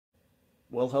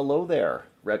Well, hello there,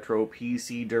 Retro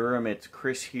PC Durham. It's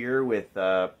Chris here with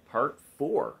part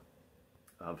 4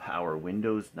 of our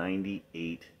Windows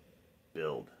 98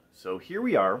 build. So here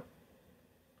we are.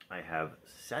 I have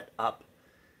set up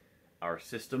our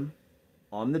system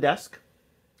on the desk.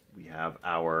 We have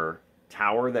our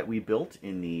tower that we built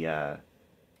in the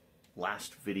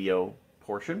last video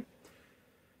portion,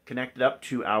 connected up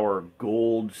to our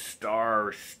Gold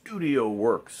Star Studio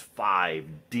Works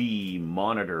 5D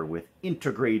monitor with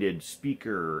integrated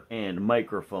speaker and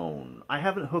microphone. I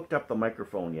haven't hooked up the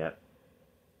microphone yet,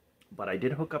 but I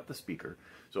did hook up the speaker.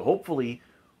 So hopefully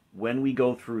when we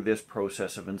go through this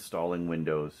process of installing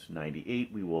Windows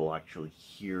 98, we will actually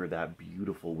hear that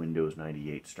beautiful Windows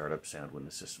 98 startup sound when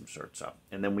the system starts up.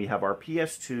 And then we have our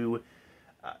PS2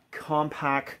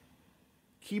 compact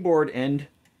keyboard and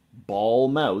ball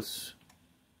mouse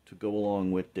to go along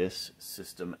with this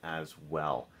system as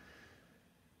well.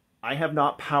 I have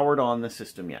not powered on the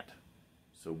system yet,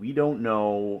 so we don't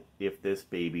know if this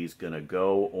baby's gonna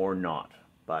go or not,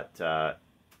 but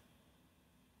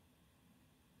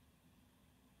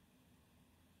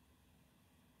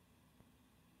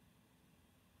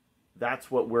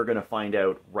that's what we're gonna find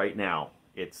out right now.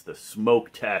 It's the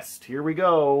smoke test. Here we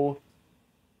go.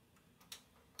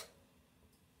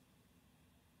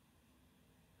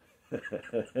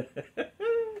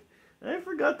 I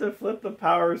forgot to flip the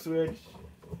power switch.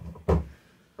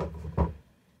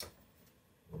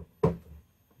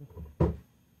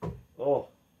 Oh,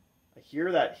 I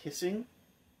hear that hissing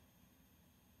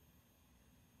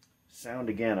sound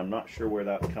again. I'm not sure where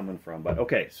that's coming from, but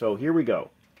okay, so here we go.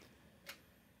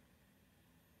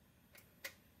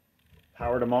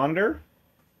 Power to monitor.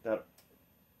 That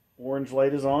orange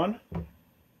light is on.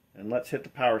 And let's hit the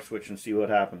power switch and see what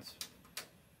happens.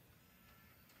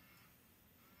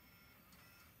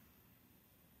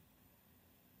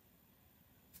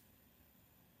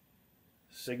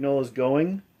 Signal is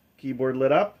going, keyboard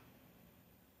lit up.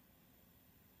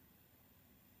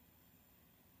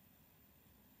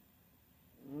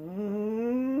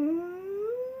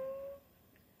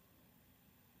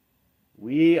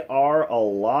 We are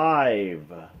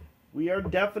alive. We are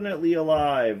definitely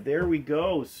alive. There we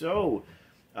go. So,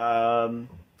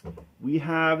 we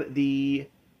have the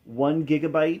 1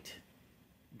 GB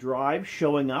drive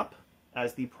showing up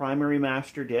as the primary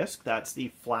master disk. That's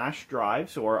the flash drive,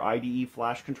 so our IDE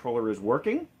flash controller is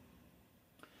working.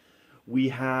 We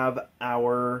have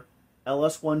our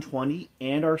LS120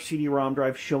 and our CD-ROM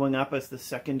drive showing up as the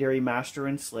secondary master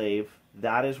and slave.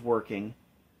 That is working.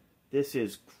 This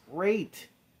is great.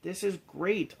 This is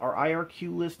great. Our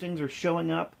IRQ listings are showing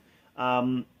up.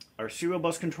 Our serial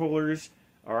bus controllers,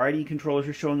 our IDE controllers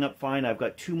are showing up fine. I've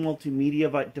got 2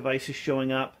 multimedia devices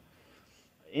showing up.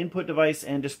 Input device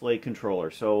and display controller.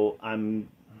 So I'm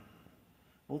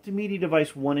multimedia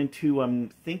device 1 and 2 I'm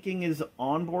thinking is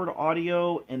onboard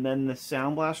audio, and then the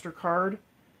Sound Blaster card,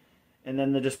 and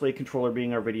then the display controller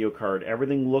being our video card.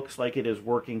 Everything looks like it is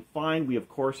working fine. We of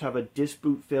course have a disk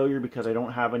boot failure because I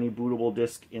don't have any bootable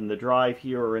disk in the drive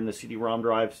here or in the CD-ROM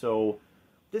drive. So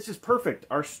this is perfect.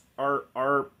 Our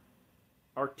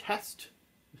test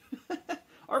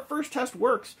our first test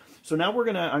works. So now I'm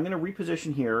gonna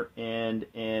reposition here and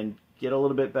get a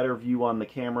little bit better view on the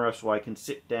camera so I can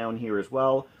sit down here as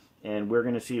well, and we're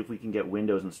gonna see if we can get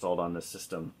Windows installed on this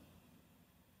system.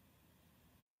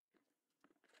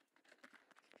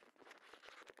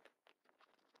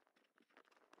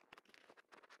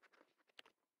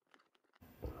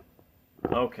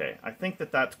 Okay, I think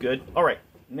that's good. All right,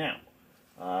 now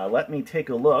let me take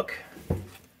a look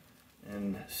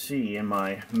and see in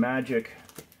my magic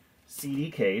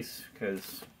CD case,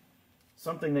 because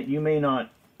something that you may not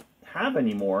have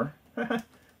anymore,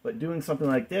 but doing something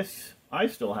like this I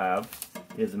still have,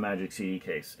 is a magic CD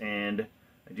case. And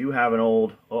I do have an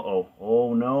old,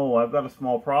 oh no, I've got a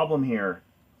small problem here.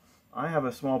 I have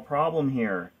a small problem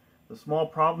here. The small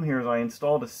problem here is I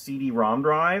installed a CD-ROM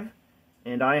drive,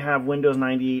 and I have Windows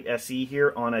 98 SE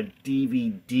here on a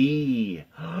DVD.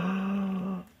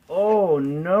 Oh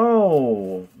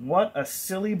no! What a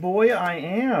silly boy I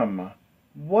am!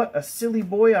 What a silly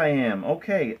boy I am!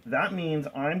 Okay, that means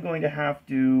I'm going to have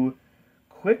to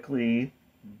quickly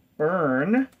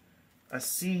burn a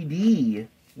CD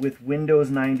with Windows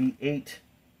 98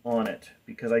 on it,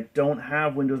 because I don't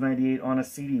have Windows 98 on a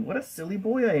CD. What a silly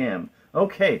boy I am!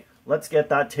 Okay, let's get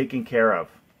that taken care of.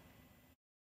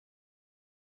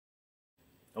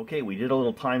 Okay, we did a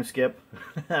little time skip.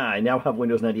 I now have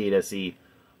Windows 98 SE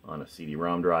on a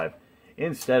CD-ROM drive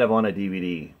instead of on a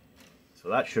DVD. So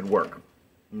that should work.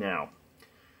 Now,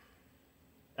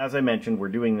 as I mentioned, we're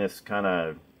doing this kind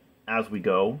of as we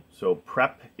go. So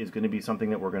prep is going to be something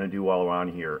that we're going to do all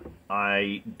around here.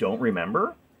 I don't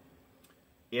remember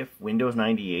if Windows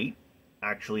 98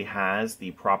 actually has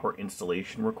the proper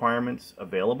installation requirements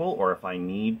available, or if I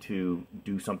need to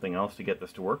do something else to get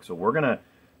this to work. So we're going to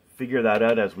figure that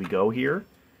out as we go here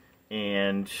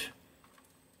and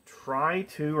try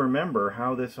to remember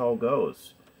how this all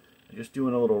goes. I'm just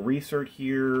doing a little research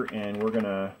here, and we're going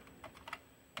to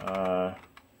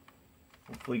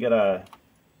hopefully get a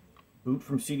boot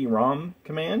from CD-ROM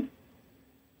command.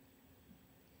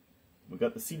 We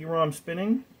got the CD-ROM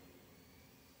spinning.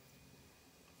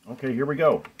 Okay, here we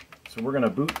go. So we're going to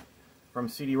boot from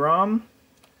CD-ROM.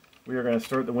 We are going to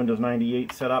start the Windows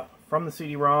 98 setup from the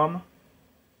CD-ROM.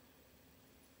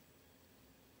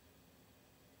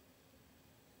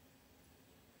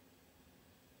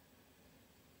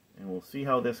 And we'll see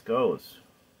how this goes.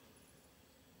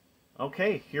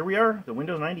 Okay, here we are, the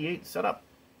Windows 98 setup.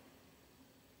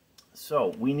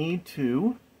 So we need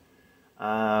to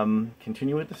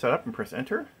continue with the setup and press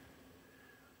enter.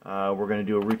 We're going to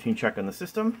do a routine check on the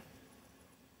system.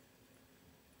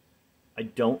 I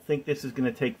don't think this is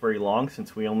going to take very long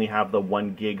since we only have the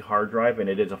 1 gig hard drive and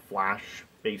it is a flash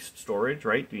based storage,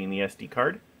 right, being the SD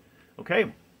card.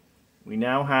 Okay, we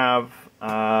now have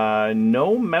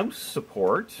no mouse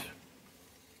support,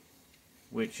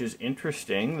 which is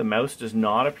interesting. The mouse does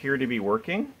not appear to be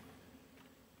working.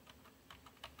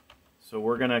 So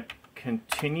we're going to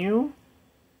continue.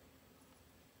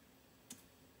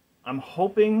 I'm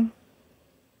hoping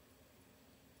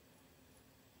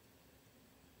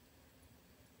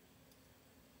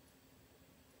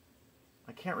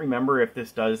I can't remember if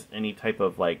this does any type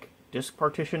of like disk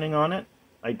partitioning on it.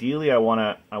 Ideally, I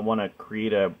want to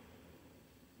create a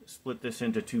split this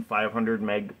into 2 500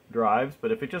 meg drives,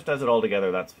 but if it just does it all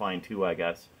together, that's fine too, I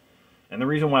guess. And the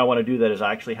reason why I want to do that is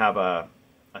I actually have a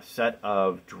set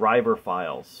of driver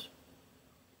files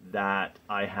that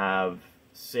I have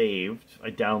saved. I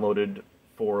downloaded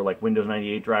for like Windows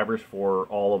 98 drivers for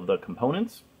all of the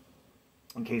components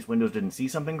in case Windows didn't see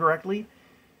something correctly,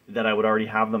 that I would already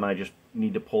have them. I just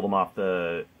need to pull them off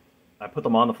I put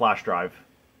them on the flash drive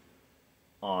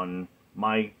on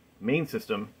my main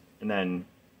system, and then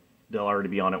they'll already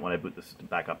be on it when I boot the system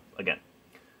back up again.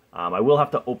 I will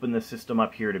have to open the system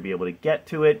up here to be able to get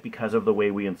to it because of the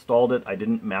way we installed it. I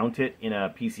didn't mount it in a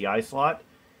PCI slot,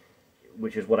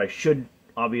 which is what I should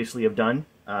obviously have done,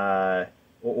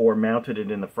 or mounted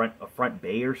it in the front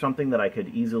bay or something that I could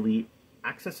easily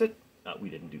access it. We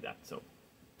didn't do that, so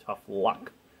tough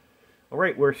luck. All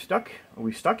right, we're stuck. Are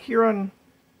we stuck here on?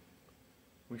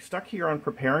 We're stuck here on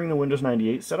preparing the Windows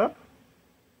 98 setup.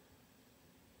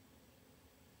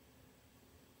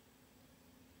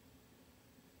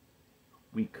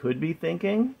 We could be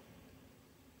thinking.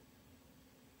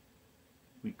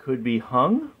 We could be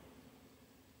hung.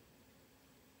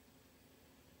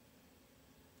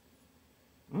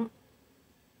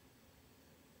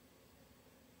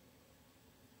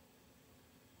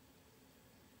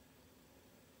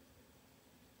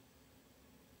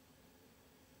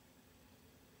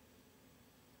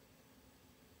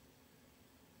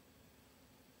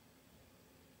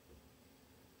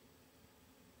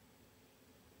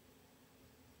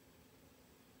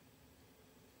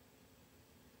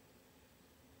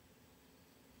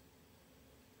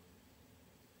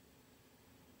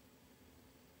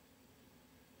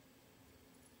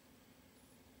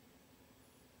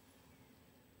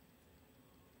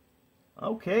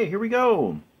 Okay, here we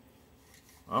go.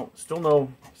 Oh, still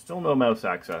no mouse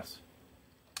access.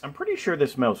 I'm pretty sure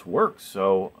this mouse works,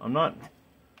 so I'm not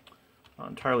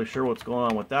entirely sure what's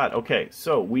going on with that. Okay,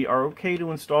 so we are okay to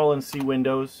install and see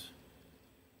Windows.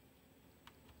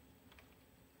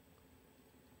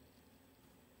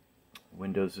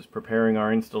 Windows is preparing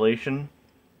our installation.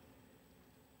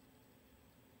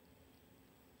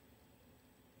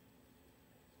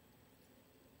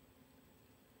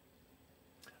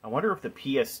 I wonder if the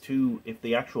PS2, if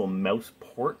the actual mouse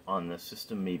port on this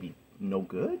system may be no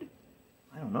good?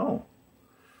 I don't know.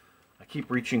 I keep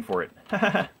reaching for it.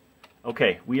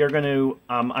 Okay, we are going to,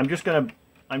 I'm just going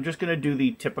to do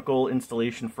the typical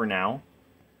installation for now.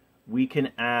 We can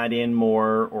add in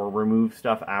more or remove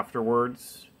stuff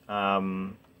afterwards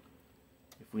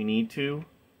if we need to.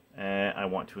 I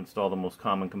want to install the most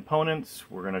common components.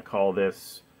 We're going to call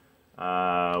this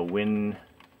Win98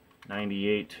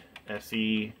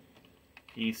 SE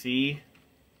PC,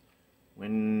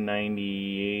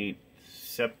 Win98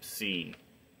 SEPC.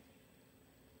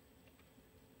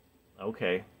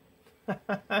 Okay. We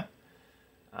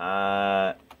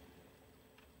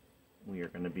are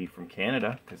going to be from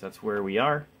Canada because that's where we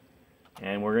are,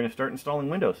 and we're going to start installing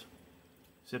Windows.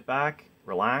 Sit back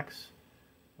relax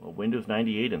while Windows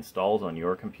 98 installs on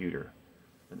your computer.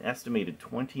 An estimated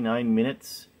 29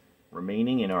 minutes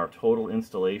remaining in our total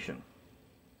installation.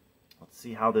 Let's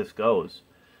see how this goes.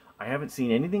 I haven't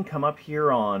seen anything come up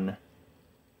here on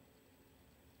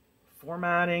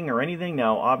formatting or anything.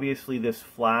 Now obviously the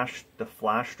flash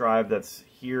drive that's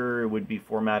here would be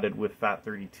formatted with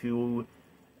FAT32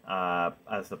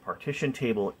 as the partition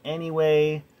table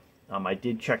anyway. I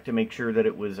did check to make sure that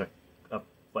it was a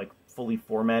like fully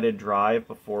formatted drive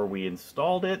before we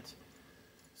installed it,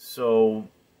 so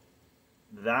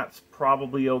that's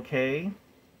probably okay.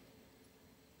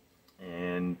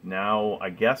 And now I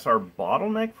guess our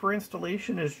bottleneck for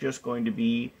installation is just going to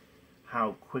be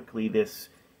how quickly this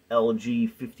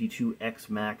LG 52X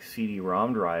Max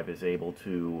CD-ROM drive is able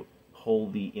to pull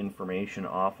the information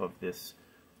off of this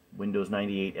Windows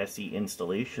 98 SE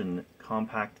installation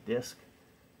compact disc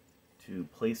to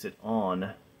place it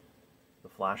on the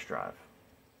flash drive.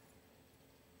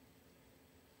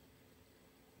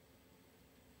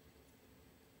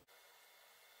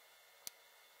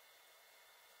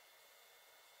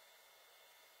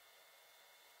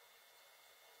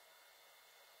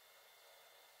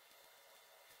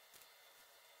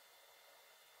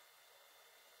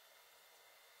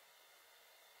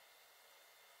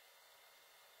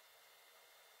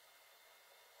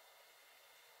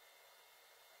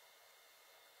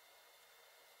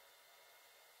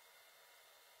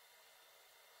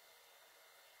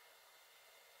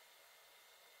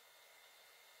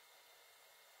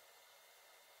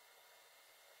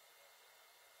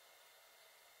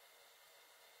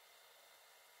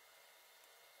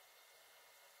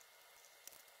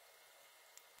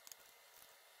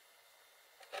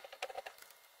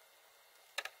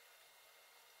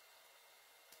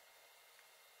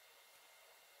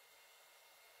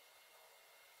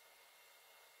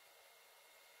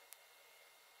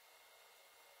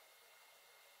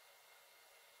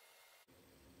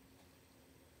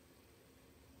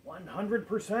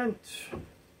 %.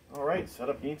 All right,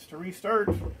 setup needs to restart.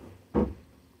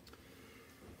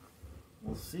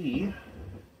 We'll see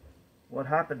what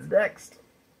happens next.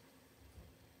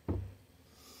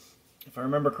 If I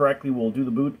remember correctly, we'll do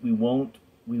the boot. We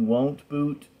won't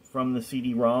boot from the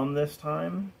CD-ROM this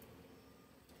time.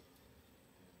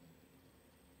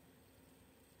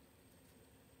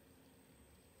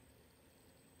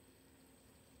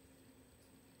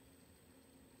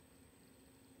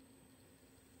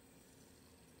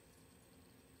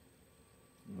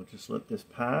 We'll just let this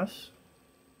pass.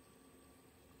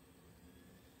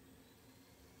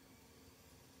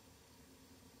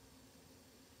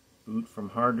 Boot from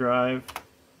hard drive.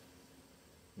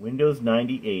 Windows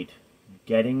 98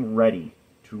 getting ready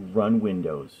to run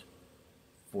Windows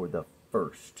for the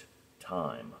first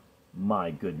time.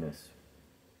 My goodness.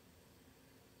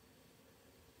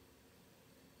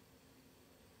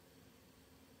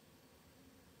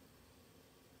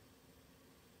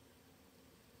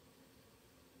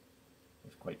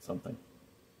 Quite something.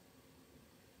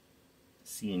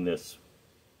 Seeing this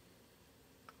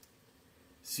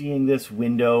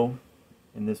window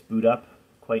and this boot up,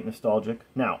 quite nostalgic.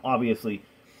 Now, obviously,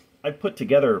 I've put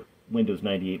together Windows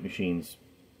 98 machines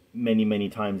many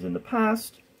times in the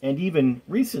past, and even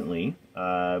recently,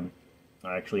 I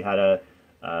actually had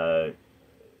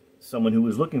someone who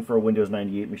was looking for a Windows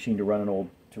 98 machine to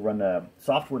run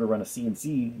software to run a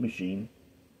CNC machine,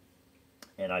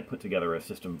 and I put together a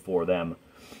system for them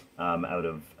out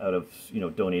of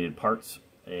donated parts,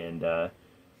 and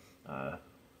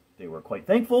they were quite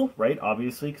thankful, right?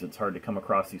 Obviously, because it's hard to come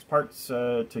across these parts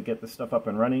to get this stuff up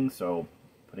and running. So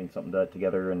putting something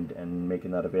together and making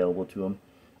that available to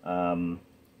them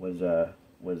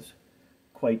was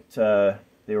quite.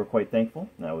 They were quite thankful,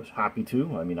 and I was happy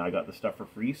too. I mean, I got the stuff for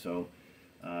free, so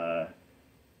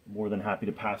more than happy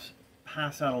to pass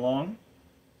that along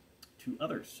to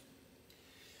others.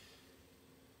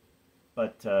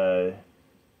 But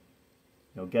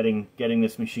getting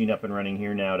this machine up and running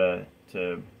here now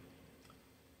to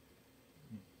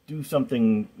do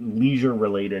something leisure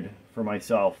related for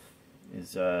myself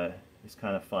is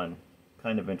kind of fun,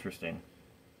 kind of interesting.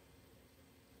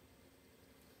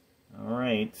 All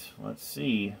right, let's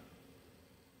see.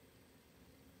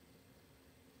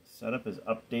 Setup is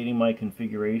updating my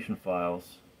configuration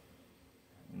files,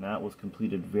 and that was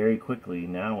completed very quickly.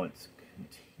 Now it's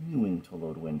continuing to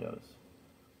load Windows.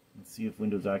 Let's see if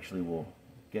Windows actually will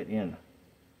get in.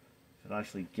 Should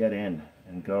actually get in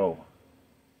and go.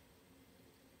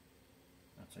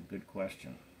 That's a good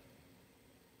question.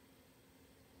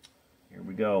 Here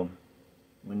we go.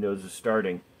 Windows is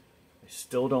starting. I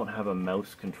still don't have a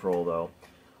mouse control though.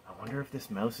 I wonder if this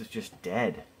mouse is just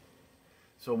dead.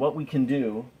 So what we can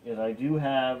do is I do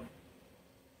have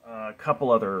a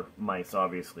couple other mice,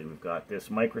 obviously. We've got this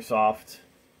Microsoft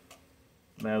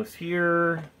mouse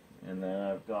here, and then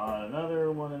I've got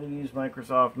another one of these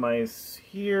Microsoft mice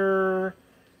here.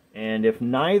 And if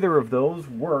neither of those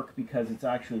work, because it's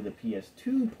actually the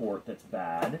PS2 port that's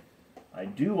bad, I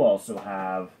do also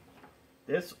have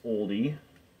this oldie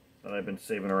that I've been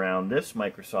saving around, this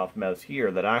Microsoft mouse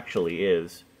here that actually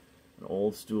is an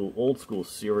old school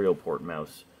serial port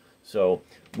mouse. So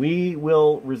we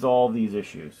will resolve these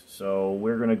issues. So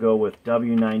we're going to go with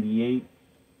W98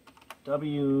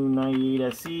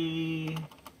 SE.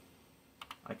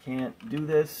 I can't do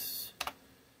this.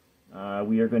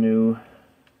 We are going to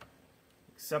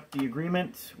accept the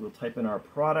agreement. We'll type in our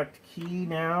product key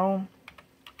now.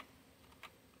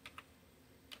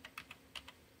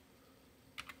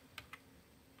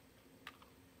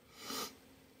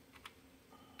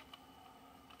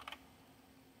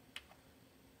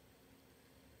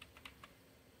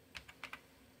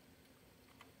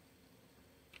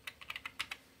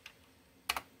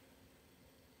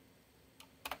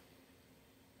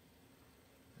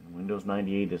 Windows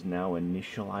 98 is now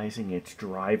initializing its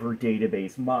driver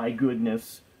database. My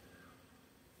goodness.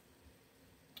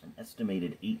 An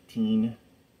estimated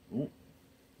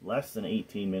less than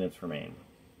 18 minutes remain.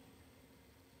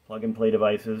 Plug and play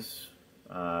devices,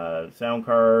 sound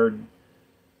card,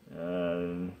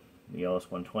 the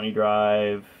LS120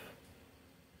 drive,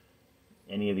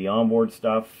 any of the onboard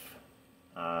stuff.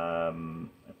 I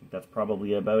think that's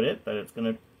probably about it that it's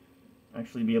going to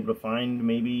actually be able to find,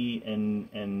 maybe,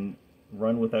 and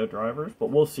run without drivers, but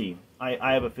we'll see.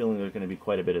 I have a feeling there's going to be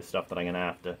quite a bit of stuff that I'm going to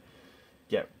have to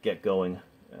get going.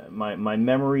 My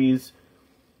memories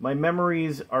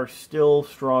are still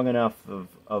strong enough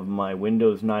of my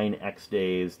Windows 9 X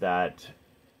days that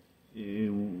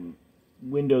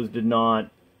Windows did not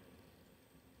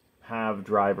have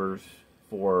drivers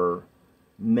for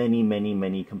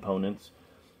many components,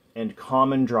 and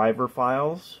common driver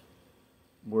files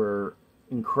were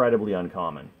incredibly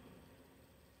uncommon.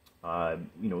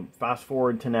 Fast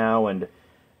forward to now, and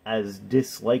as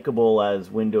dislikable as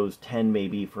Windows 10 may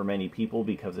be for many people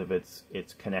because of its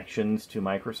connections to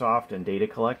Microsoft and data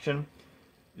collection,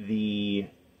 the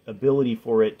ability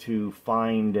for it to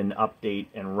find and update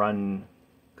and run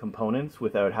components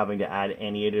without having to add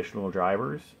any additional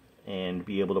drivers and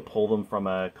be able to pull them from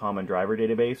a common driver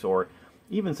database, or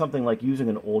even something like using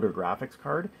an older graphics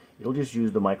card, it'll just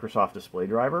use the Microsoft display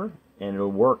driver and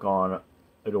it'll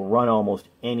run almost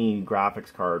any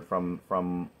graphics card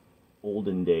from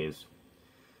olden days.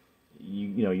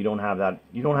 You don't have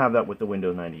that with the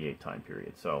Windows 98 time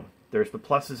period. So there's the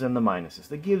pluses and the minuses,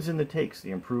 the gives and the takes, the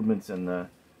improvements and the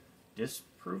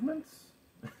disprovements.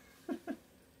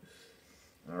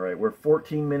 All right, we're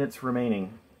 14 minutes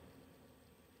remaining,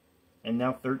 and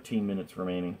now 13 minutes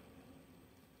remaining.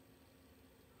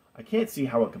 I can't see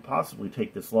how it could possibly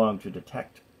take this long to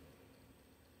detect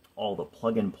all the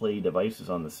plug-and-play devices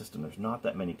on the system. There's not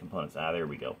that many components. There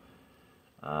we go.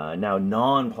 Now,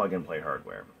 non-plug-and-play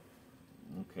hardware.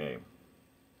 Okay.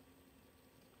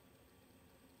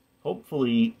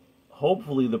 Hopefully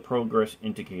the progress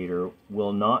indicator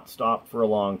will not stop for a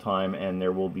long time, and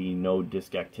there will be no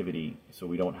disk activity, so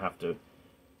we don't have to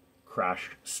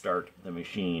crash start the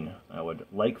machine. I would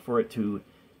like for it to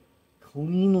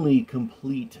cleanly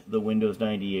complete the Windows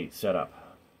 98 setup.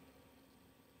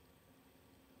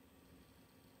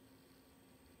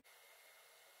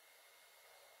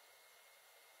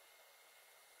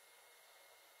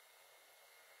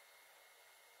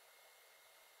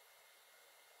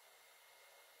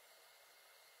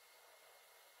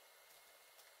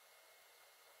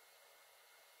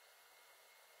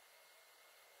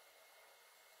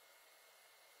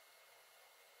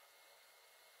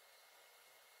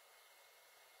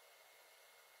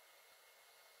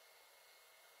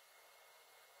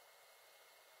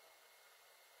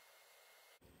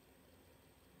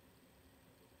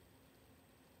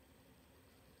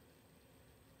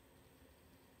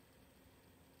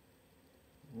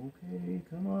 Okay,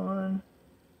 come on.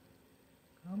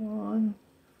 Come on.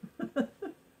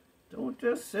 Don't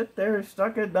just sit there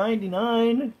stuck at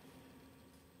 99.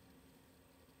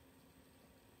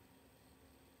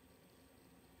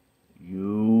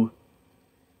 You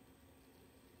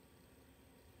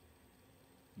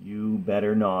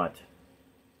better not.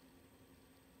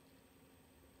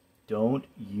 Don't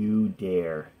you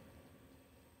dare.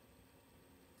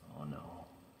 Oh no.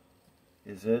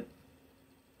 Is it?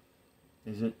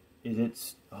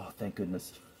 Oh, thank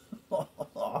goodness.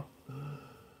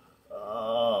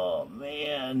 Oh,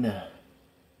 man.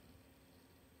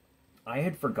 I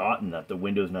had forgotten that the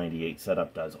Windows 98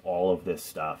 setup does all of this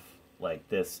stuff, like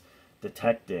this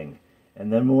detecting,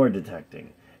 and then more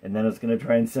detecting, and then it's going to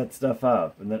try and set stuff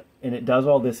up, and it does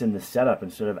all this in the setup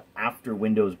instead of after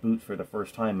Windows boots for the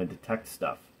first time and detects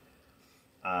stuff.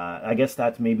 I guess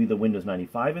that's maybe the Windows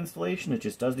 95 installation. It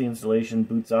just does the installation,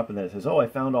 boots up, and then it says, oh, I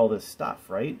found all this stuff,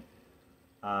 right?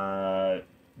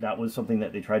 That was something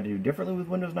that they tried to do differently with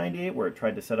Windows 98, where it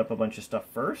tried to set up a bunch of stuff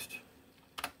first.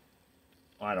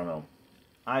 I don't know.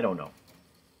 I don't know.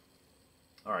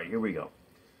 All right, here we go.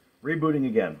 Rebooting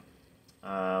again.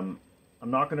 I'm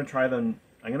not going to try them.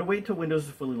 I'm going to wait till Windows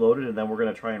is fully loaded, and then we're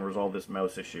going to try and resolve this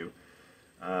mouse issue.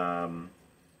 I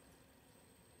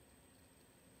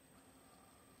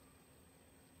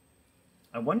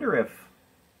wonder if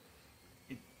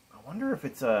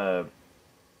it's a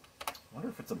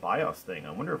BIOS thing.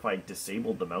 I wonder if I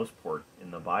disabled the mouse port in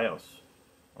the BIOS,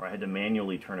 or I had to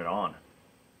manually turn it on.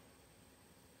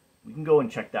 We can go and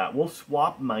check that. We'll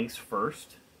swap mice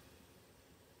first.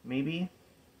 Maybe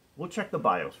we'll check the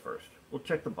BIOS first. We'll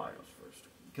check the BIOS first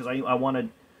because I want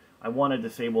to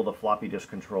disable the floppy disk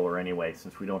controller anyway,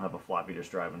 since we don't have a floppy disk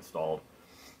drive installed.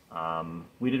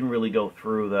 We didn't really go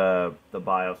through the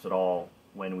BIOS at all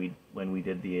when we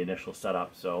did the initial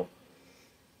setup, so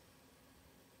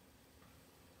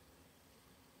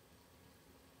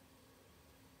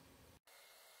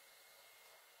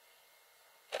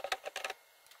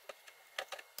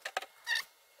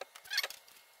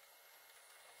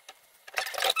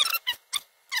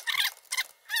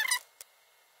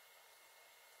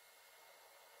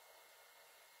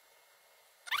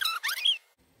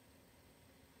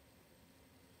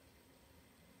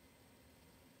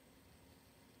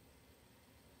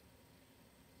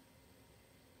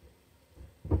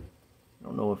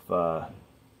I don't know if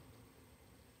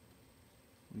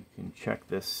we can check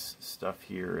this stuff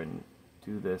here and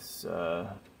do this.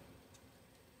 How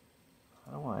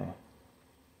do I?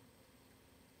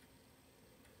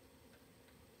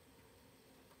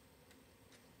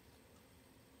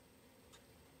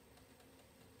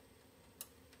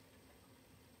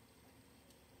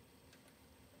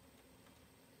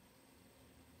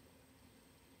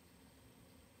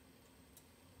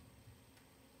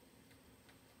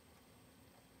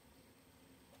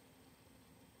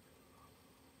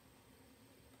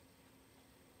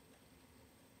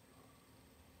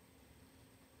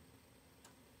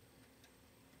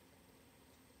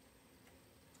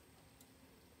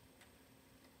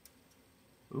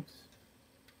 Oops.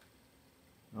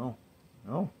 No.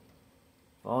 No.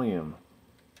 Volume.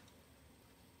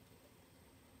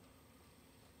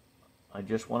 I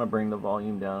just want to bring the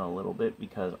volume down a little bit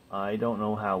because I don't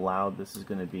know how loud this is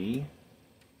going to be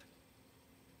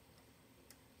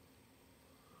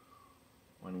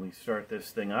when we start this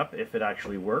thing up, if it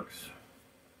actually works.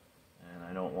 And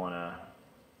I don't want to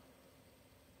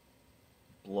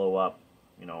blow up.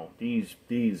 You know, these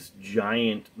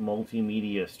giant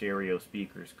multimedia stereo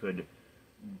speakers could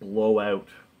blow out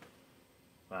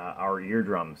our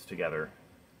eardrums together.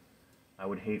 I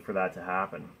would hate for that to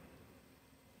happen.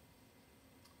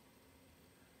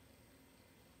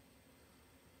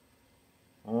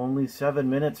 Only 7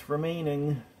 minutes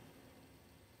remaining.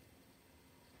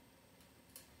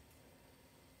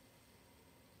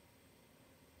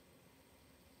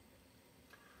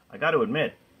 I got to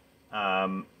admit,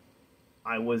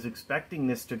 I was expecting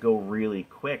this to go really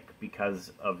quick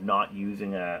because of not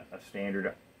using a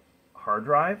standard hard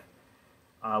drive.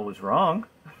 I was wrong.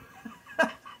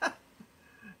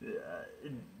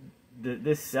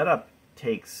 This setup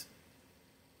takes...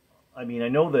 I mean, I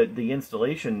know that the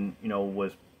installation, you know,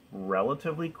 was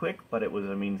relatively quick, but it was,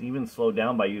 I mean, even slowed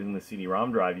down by using the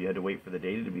CD-ROM drive. You had to wait for the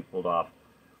data to be pulled off.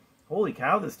 Holy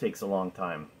cow, this takes a long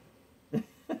time.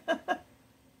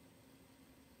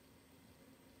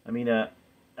 I mean,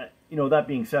 you know, that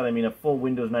being said, I mean, a full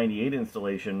Windows 98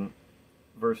 installation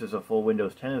versus a full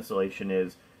Windows 10 installation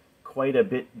is quite a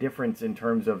bit difference in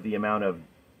terms of the amount of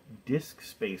disk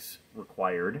space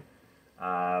required.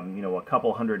 You know, a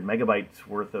couple hundred megabytes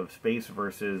worth of space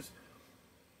versus,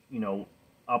 you know,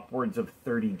 upwards of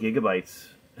 30 gigabytes,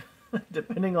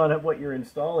 depending on what you're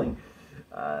installing.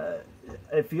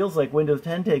 It feels like Windows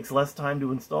 10 takes less time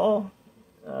to install.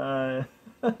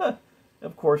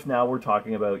 Of course, now we're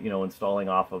talking about, you know, installing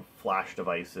off of flash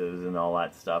devices and all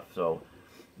that stuff. So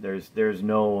there's next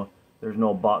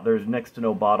to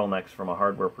no bottlenecks from a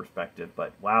hardware perspective.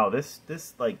 But wow, this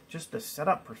like just a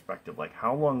setup perspective, like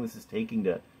how long this is taking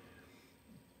to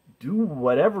do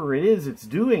whatever it is it's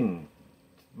doing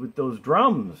with those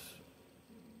drums,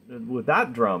 with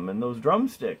that drum and those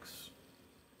drumsticks.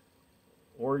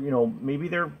 Or, you know, maybe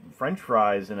they're French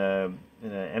fries in an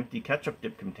empty ketchup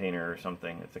dip container or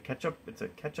something. It's a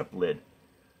ketchup lid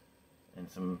and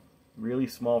some really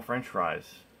small French fries.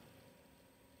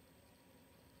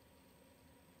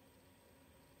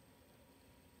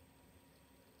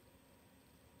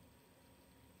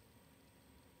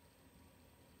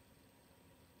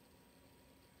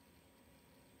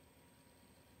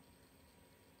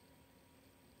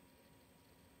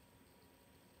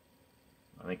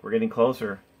 I think we're getting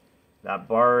closer. That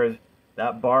bar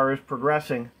is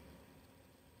progressing.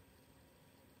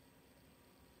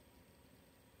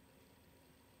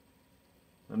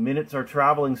 The minutes are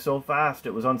traveling so fast.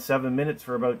 It was on 7 minutes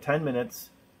for about 10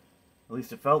 minutes. At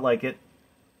least it felt like it.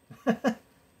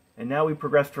 And now we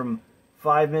progressed from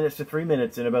 5 minutes to 3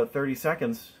 minutes in about 30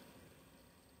 seconds.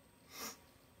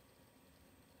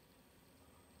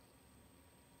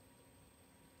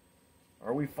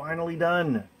 Are we finally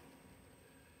done?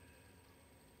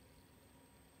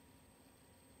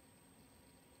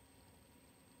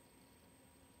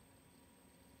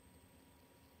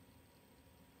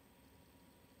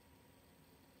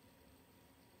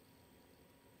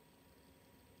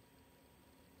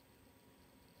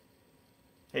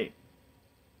 Hey,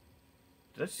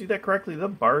 did I see that correctly? Did the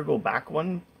bar go back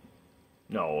one?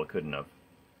 No, it couldn't have.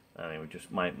 Anyway,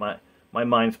 just my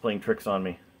mind's playing tricks on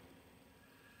me.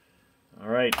 All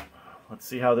right, let's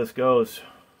see how this goes.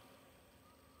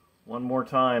 One more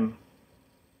time.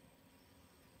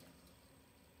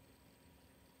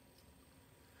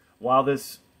 While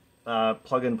this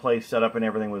plug-and-play setup and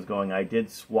everything was going, I did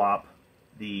swap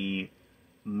the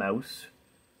mouse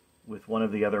with one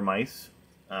of the other mice.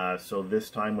 So this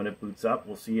time when it boots up,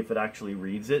 we'll see if it actually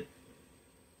reads it.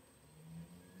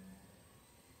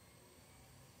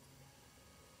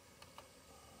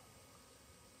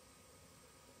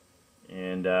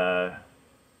 And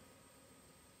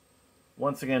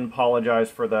once again, apologize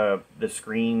for the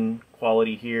screen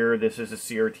quality here. This is a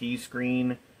CRT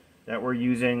screen that we're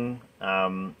using,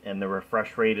 and the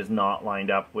refresh rate is not lined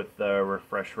up with the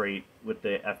refresh rate with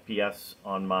the FPS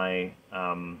on my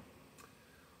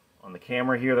on the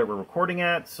camera here that we're recording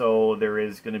at, so there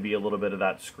is going to be a little bit of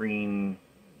that screen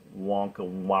wonka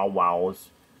wow wows.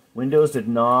 Windows did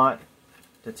not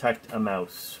detect a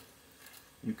mouse.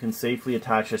 You can safely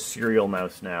attach a serial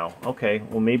mouse now. Okay,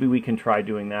 well maybe we can try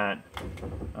doing that.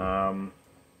 Want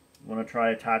to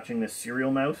try attaching this serial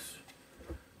mouse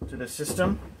to the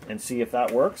system and see if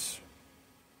that works.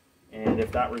 And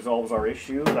if that resolves our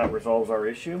issue, that resolves our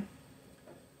issue.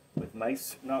 With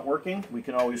mice not working, we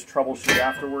can always troubleshoot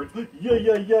afterwards.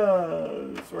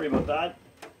 Yeah. Sorry about that.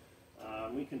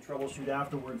 We can troubleshoot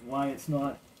afterwards why it's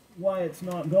not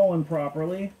going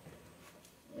properly.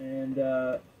 And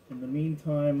in the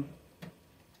meantime,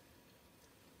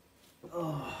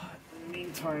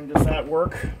 does that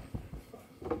work?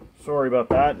 Sorry about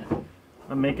that.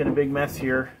 I'm making a big mess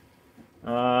here.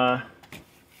 I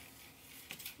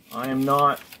am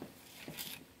not.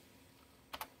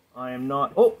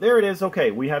 Oh, there it is.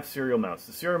 Okay, we have serial mouse.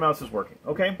 The serial mouse is working.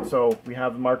 Okay, so we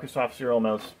have the Microsoft serial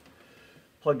mouse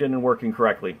plugged in and working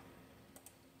correctly.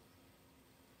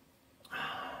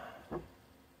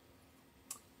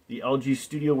 The LG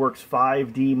StudioWorks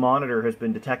 5D monitor has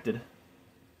been detected.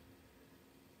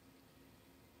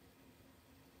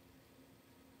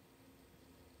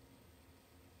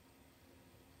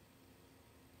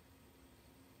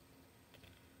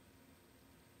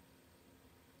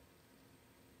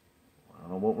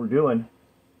 What we're doing.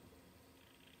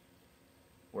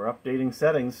 We're updating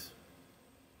settings.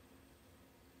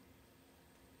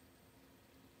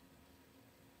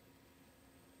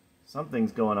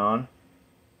 Something's going on.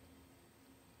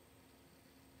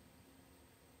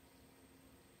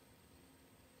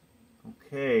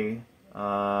 Okay.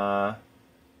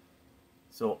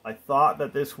 So I thought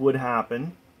that this would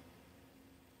happen.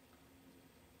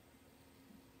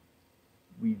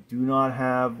 We do not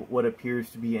have what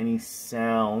appears to be any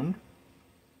sound.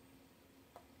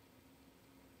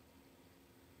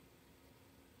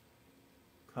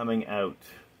 Coming out.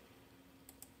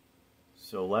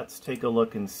 So let's take a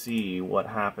look and see what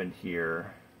happened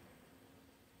here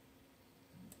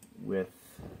with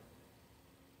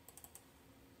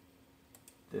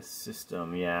this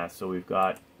system. Yeah, so we've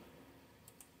got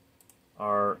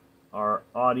our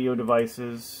audio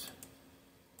devices.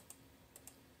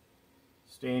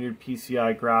 Standard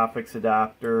PCI graphics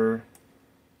adapter.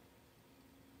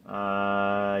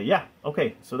 Yeah,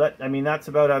 okay, so that's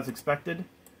about as expected.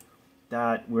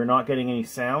 That we're not getting any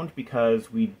sound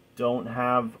because we don't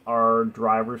have our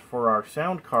drivers for our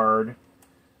sound card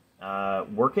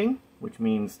working, which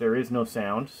means there is no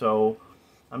sound. So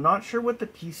I'm not sure what the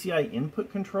PCI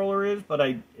input controller is, but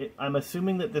I'm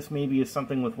assuming that this maybe is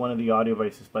something with one of the audio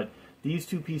devices. But these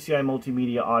two PCI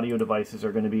multimedia audio devices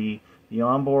are going to be the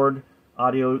onboard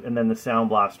audio and then the Sound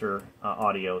Blaster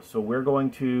audio. So we're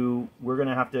going to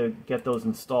have to get those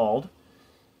installed.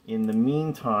 In the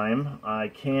meantime, I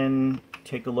can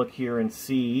take a look here and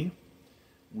see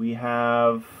we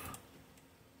have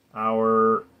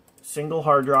our single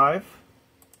hard drive,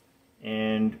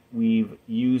 and we've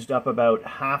used up about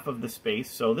half of the space,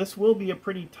 so this will be a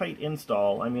pretty tight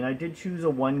install. I mean, I did choose a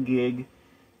 1 gig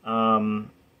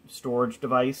storage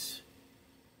device.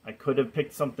 I could have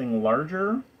picked something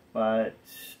larger, but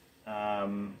I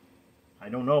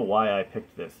don't know why I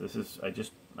picked this. I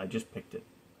just picked it.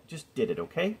 I just did it,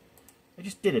 okay? I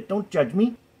just did it. Don't judge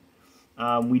me.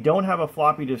 We don't have a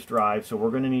floppy disk drive, so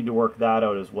we're going to need to work that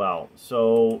out as well.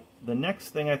 So the next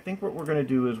thing, I think what we're going to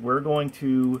do is we're going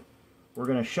to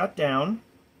shut down,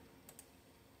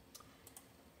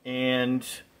 and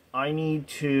I need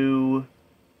to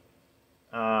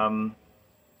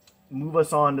move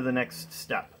us on to the next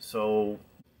step. So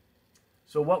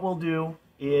what we'll do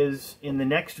is, in the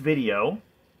next video,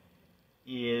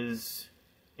 is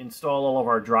install all of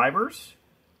our drivers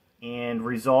and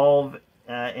resolve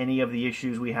any of the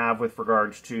issues we have with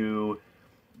regards to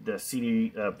the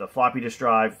the floppy disk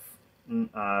drive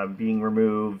being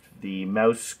removed, the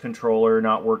mouse controller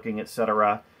not working,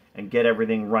 etc., and get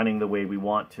everything running the way we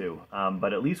want to.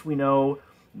 But at least we know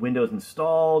Windows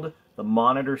installed. The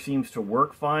monitor seems to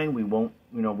work fine. We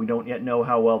don't yet know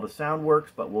how well the sound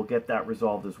works, but we'll get that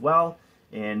resolved as well.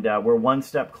 And we're one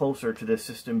step closer to this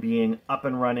system being up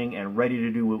and running and ready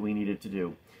to do what we need it to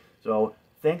do. So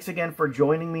thanks again for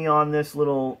joining me on this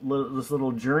little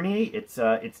journey.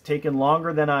 It's taken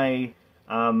longer than I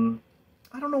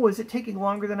don't know. Is it taking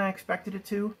longer than I expected it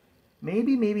to?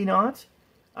 Maybe, maybe not.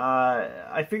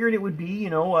 I figured it would be,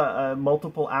 a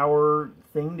multiple hour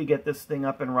thing to get this thing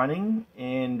up and running,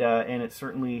 and it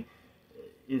certainly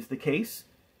is the case.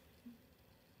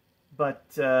 But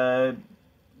it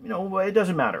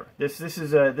doesn't matter.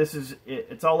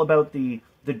 It's all about the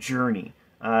journey,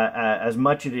 as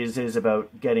much as it is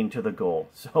about getting to the goal.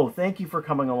 So thank you for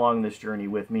coming along this journey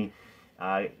with me.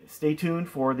 Stay tuned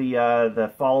for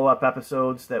the follow-up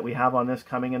episodes that we have on this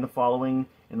coming in the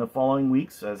following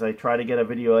weeks, as I try to get a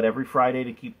video out every Friday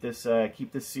to keep this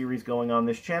series going on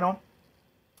this channel.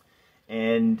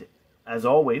 And as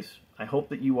always, I hope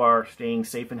that you are staying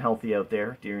safe and healthy out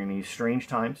there during these strange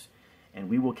times, and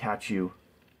we will catch you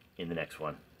in the next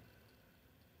one.